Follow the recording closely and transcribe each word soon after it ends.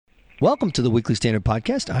Welcome to the Weekly Standard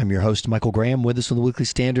Podcast. I'm your host, Michael Graham. With us on the Weekly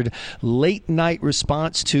Standard late night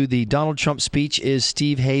response to the Donald Trump speech is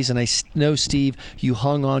Steve Hayes. And I know, Steve, you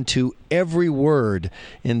hung on to every word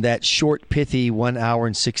in that short, pithy 1 hour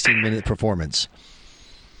and 16-minute performance.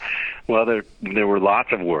 Well, there were lots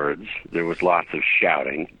of words. There was lots of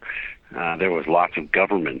shouting. There was lots of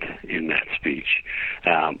government in that speech.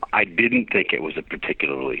 I didn't think it was a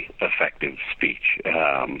particularly effective speech.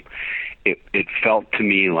 It felt to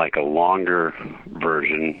me like a longer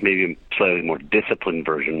version, maybe a slightly more disciplined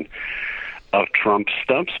version of Trump's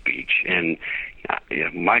stump speech. And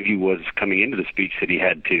my view was, coming into the speech, that he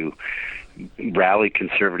had to rally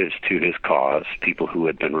conservatives to his cause, people who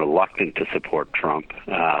had been reluctant to support Trump,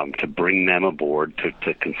 to bring them aboard,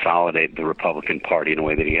 to consolidate the Republican Party in a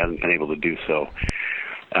way that he hasn't been able to do so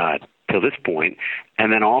till this point,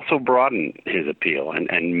 and then also broaden his appeal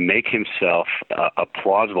and make himself a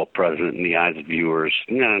plausible president in the eyes of viewers,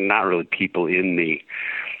 not really people in the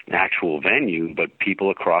actual venue, but people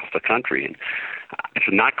across the country. And it's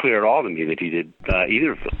not clear at all to me that he did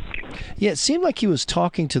either of those things. Yeah, it seemed like he was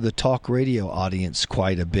talking to the talk radio audience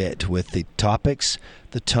quite a bit with the topics,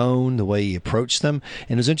 the tone, the way he approached them.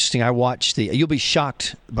 And it was interesting. I watched you'll be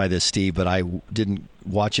shocked by this, Steve, but I didn't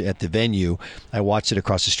watch it at the venue. I watched it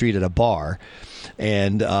across the street at a bar.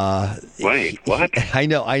 And wait, what? I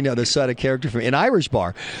know. There's sort of character from an Irish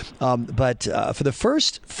bar. But for the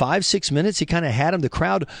first 5-6 minutes, he kind of had him. The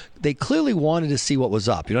crowd, they clearly wanted to see what was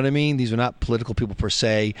up. You know what I mean? These were not political people per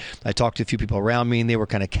se. I talked to a few people around me, and they were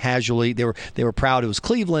kind of casually. They were proud it was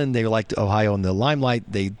Cleveland. They liked Ohio in the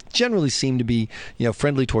limelight. They generally seemed to be,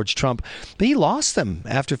 friendly towards Trump. But he lost them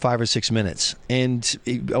after 5 or 6 minutes, and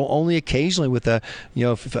only occasionally with a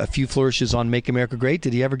few flourishes on "Make America Great"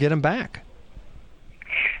 did he ever get him back.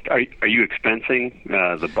 Are you expensing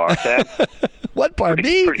the bar tab? What bar?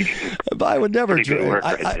 Me? I would never drink.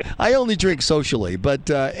 I only drink socially. But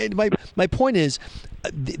my point is,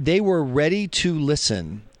 they were ready to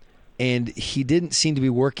listen, and he didn't seem to be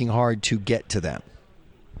working hard to get to them.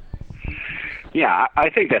 Yeah, I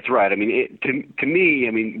think that's right. I mean, to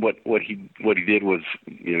me, what he did was,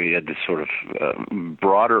 he had this sort of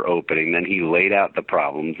broader opening. Then he laid out the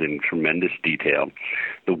problems in tremendous detail,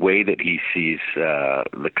 the way that he sees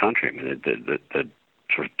the country. I mean, the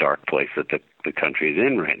sort of dark place that the country is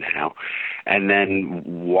in right now, and then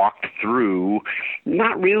walked through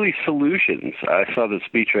not really solutions. I saw the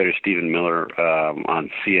speechwriter Stephen Miller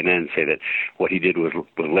on CNN say that what he did was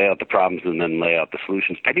lay out the problems and then lay out the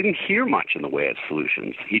solutions. I didn't hear much in the way of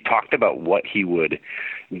solutions. He talked about what he would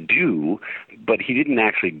do, but he didn't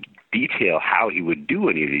actually detail how he would do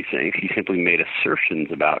any of these things. He simply made assertions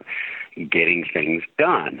about getting things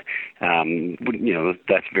done.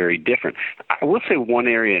 That's very different. I will say one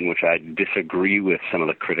area in which I disagree with some of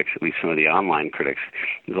the critics, at least some of the online critics.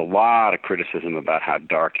 There's a lot of criticism about how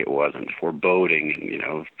dark it was and foreboding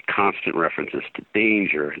and, constant references to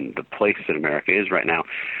danger and the place that America is right now.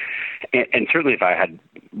 And certainly if I had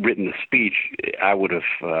written the speech, I would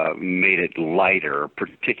have made it lighter,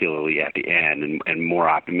 particularly at the end, and more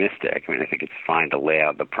optimistic. I mean, I think it's fine to lay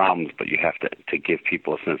out the problems, but you have to give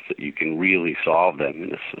people a sense that you can really solve them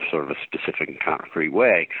in a sort of a specific and concrete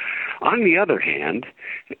way. On the other hand,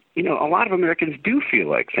 a lot of Americans do feel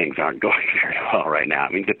like things aren't going very well right now.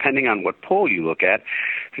 I mean, depending on what poll you look at,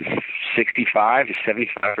 65 to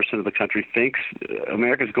 75% of the country thinks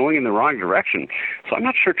America's going in the wrong direction. So I'm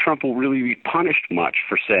not sure Trump will really be punished much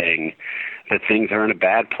for saying that things are in a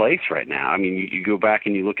bad place right now. I mean, you go back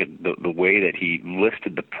and you look at the way that he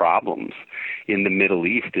listed the problems in the Middle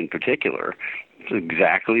East in particular. It's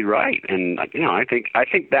exactly right. And, I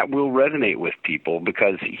think that will resonate with people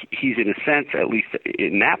because he's, in a sense, at least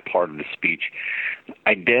in that part of the speech,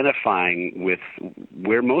 identifying with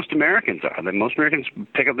where most Americans are. That most Americans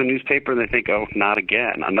pick up the newspaper and they think, oh, not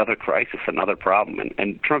again, another crisis, another problem.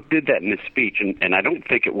 And Trump did that in his speech, and I don't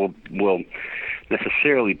think it will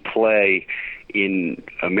necessarily play in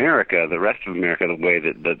America, the rest of America, the way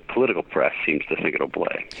that the political press seems to think it'll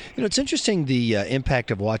play. It's interesting the impact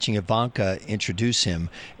of watching Ivanka introduce him.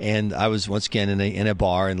 And I was once again in a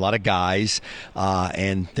bar, and a lot of guys,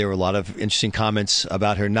 and there were a lot of interesting comments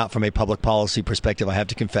about her, not from a public policy perspective, I have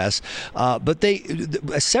to confess. But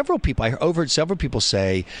several people, I overheard several people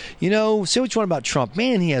say, say what you want about Trump.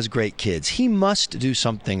 Man, he has great kids. He must do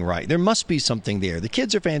something right. There must be something there. The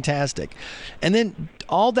kids are fantastic. And then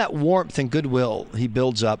all that warmth and goodwill he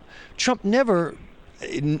builds up, Trump never,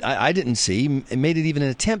 I didn't see, made it even an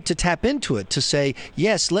attempt to tap into it, to say,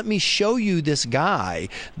 yes, let me show you this guy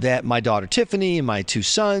that my daughter Tiffany and my two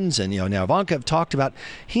sons and now Ivanka have talked about.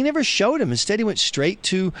 He never showed him. Instead, he went straight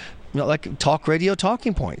to like talk radio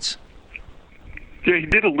talking points. Yeah, he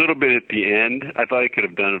did a little bit at the end. I thought he could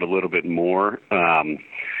have done it a little bit more.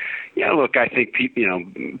 Yeah, look, I think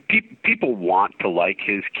people want to like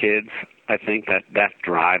his kids. I think that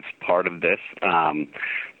drives part of this.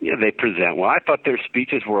 They present well. I thought their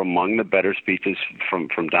speeches were among the better speeches from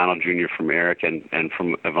Donald Jr., from Eric, and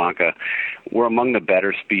from Ivanka, were among the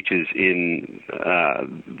better speeches in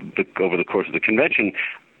over the course of the convention.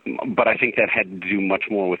 But I think that had to do much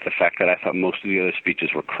more with the fact that I thought most of the other speeches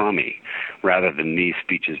were crummy, rather than these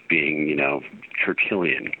speeches being,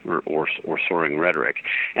 Churchillian or soaring rhetoric.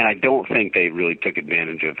 And I don't think they really took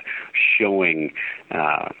advantage of showing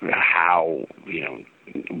how,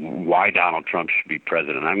 why Donald Trump should be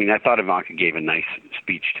president. I mean, I thought Ivanka gave a nice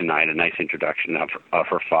speech tonight, a nice introduction of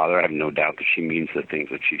her father. I have no doubt that she means the things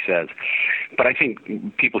that she says. But I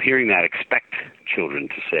think people hearing that expect children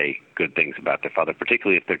to say good things about their father,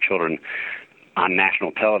 particularly if they're children on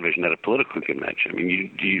national television at a political convention. I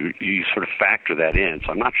mean, you sort of factor that in.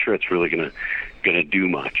 So I'm not sure it's really going to do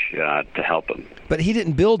much to help him. But he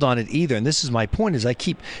didn't build on it either, and this is my point, is I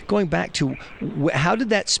keep going back to how did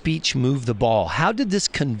that speech move the ball? How did this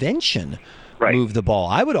convention move the ball?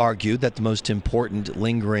 I would argue that the most important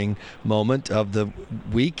lingering moment of the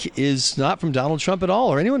week is not from Donald Trump at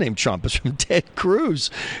all, or anyone named Trump. It's from Ted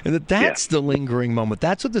Cruz, and that's the lingering moment.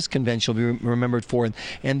 That's what this convention will be remembered for,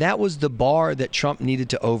 and that was the bar that Trump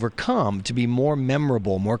needed to overcome to be more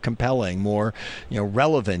memorable, more compelling, more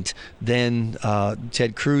relevant than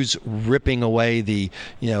Ted Cruz ripping away the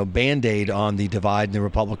Band-Aid on the divide in the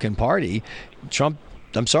Republican Party.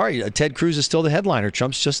 I'm sorry, Ted Cruz is still the headliner.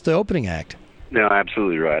 Trump's just the opening act. No,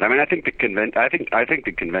 absolutely right. I mean, I think the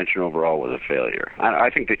convention overall was a failure. I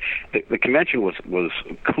think the convention was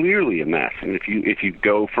clearly a mess. I mean, if you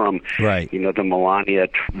go from the Melania,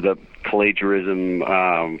 the plagiarism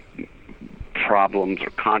problems or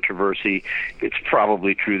controversy, it's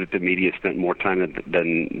probably true that the media spent more time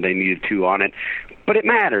than they needed to on it. But it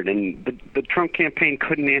mattered, and the Trump campaign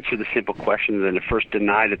couldn't answer the simple questions, and at first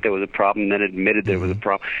denied that there was a problem, then admitted there was a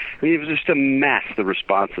problem. I mean, it was just a mess, the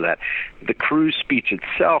response to that. The Cruz speech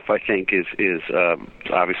itself, I think, is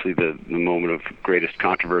obviously the moment of greatest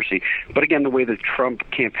controversy. But again, the way the Trump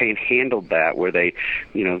campaign handled that, where they,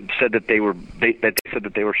 said that they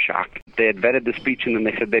were shocked. They had vetted the speech, and then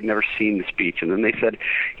they said they'd never seen the speech, and then they said,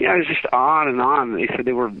 it was just on and on. They said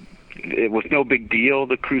it was no big deal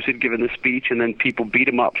that Cruz had given the speech, and then people beat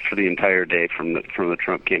him up for the entire day from the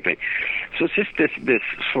Trump campaign. So it's just this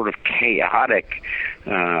sort of chaotic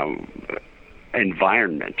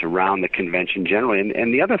environment around the convention generally.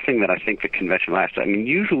 And the other thing that I think the convention lasts, I mean,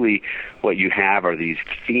 usually what you have are these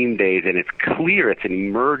theme days, and it's clear it's an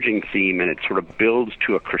emerging theme, and it sort of builds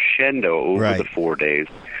to a crescendo over the 4 days,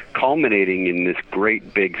 culminating in this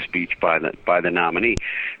great big speech by the nominee.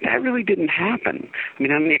 That really didn't happen. I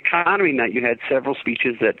mean, on the economy night, you had several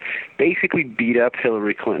speeches that basically beat up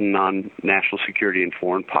Hillary Clinton on national security and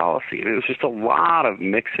foreign policy. And it was just a lot of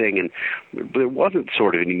mixing, and there wasn't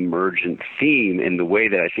sort of an emergent theme in the way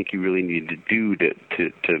that I think you really need to do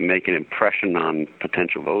to make an impression on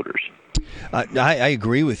potential voters. I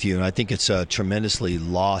agree with you, and I think it's a tremendously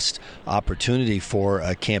lost opportunity for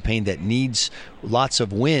a campaign that needs lots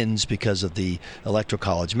of wins because of the Electoral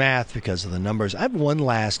College math, because of the numbers. I have one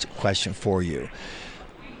last question for you.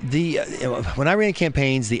 When I ran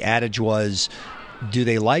campaigns, the adage was, do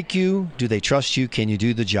they like you? Do they trust you? Can you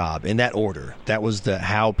do the job? In that order. That was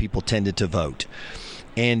how people tended to vote.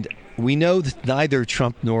 And we know that neither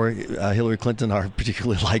Trump nor Hillary Clinton are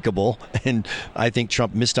particularly likable, and I think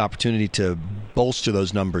Trump missed opportunity to bolster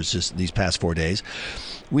those numbers these past 4 days.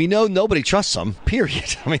 We know nobody trusts them,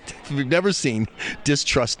 period. I mean, we've never seen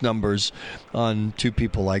distrust numbers on two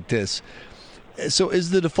people like this. So is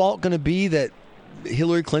the default going to be that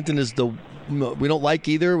Hillary Clinton is we don't like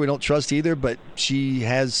either, we don't trust either, but she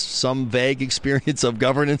has some vague experience of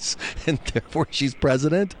governance, and therefore she's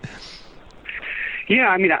president? Yeah,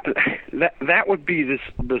 I mean, that would be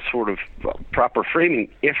the sort of proper framing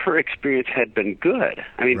if her experience had been good.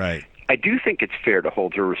 I mean, I do think it's fair to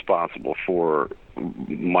hold her responsible for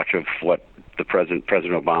much of what the President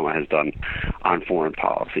Obama has done on foreign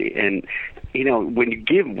policy. And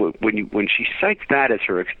when she cites that as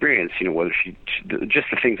her experience, whether just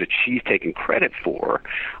the things that she's taken credit for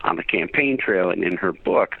on the campaign trail and in her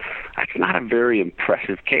book, that's not a very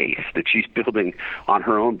impressive case that she's building on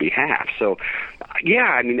her own behalf. So, yeah,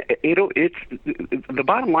 I mean, it's the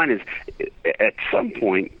bottom line is, at some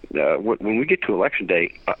point when we get to Election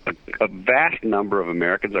Day, a vast number of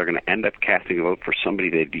Americans are going to end up casting a vote for somebody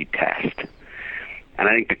they detest. And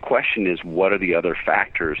I think the question is, what are the other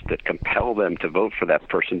factors that compel them to vote for that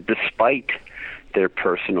person despite their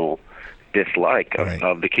personal dislike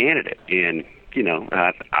of the candidate? And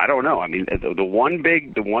I don't know. I mean, the one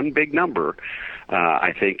big number,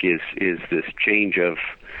 I think, is this change of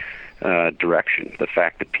direction. The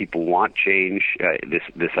fact that people want change.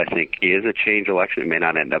 This I think is a change election. It may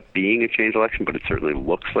not end up being a change election, but it certainly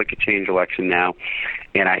looks like a change election now.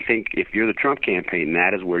 And I think if you're the Trump campaign,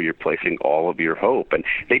 that is where you're placing all of your hope. And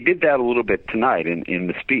they did that a little bit tonight in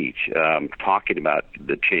the speech, talking about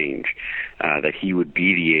the change, that he would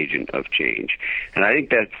be the agent of change. And I think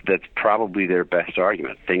that's probably their best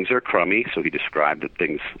argument. Things are crummy, so he described that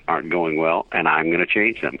things aren't going well, and I'm going to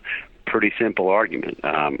change them. Pretty simple argument.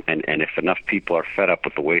 And if enough people are fed up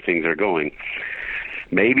with the way things are going,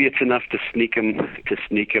 maybe it's enough to sneak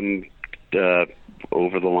him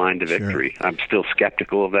over the line to victory. Sure. I'm still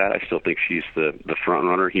skeptical of that. I still think she's the front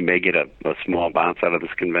runner. He may get a small bounce out of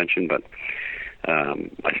this convention, but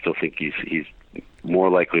I still think he's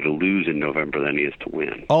more likely to lose in November than he is to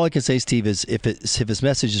win. All I can say, Steve, is if his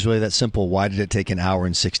message is really that simple, why did it take an hour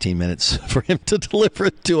and 16 minutes for him to deliver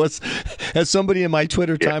it to us? As somebody in my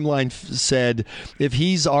Twitter timeline said, if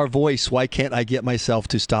he's our voice, why can't I get myself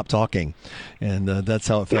to stop talking? And that's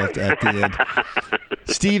how it felt at the end.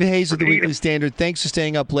 Steve Hayes of the Weekly Standard, thanks for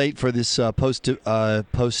staying up late for this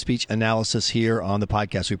post-speech analysis here on the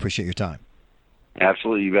podcast. We appreciate your time.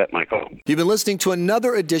 Absolutely, you bet, Michael. You've been listening to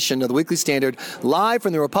another edition of the Weekly Standard, live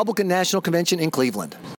from the Republican National Convention in Cleveland.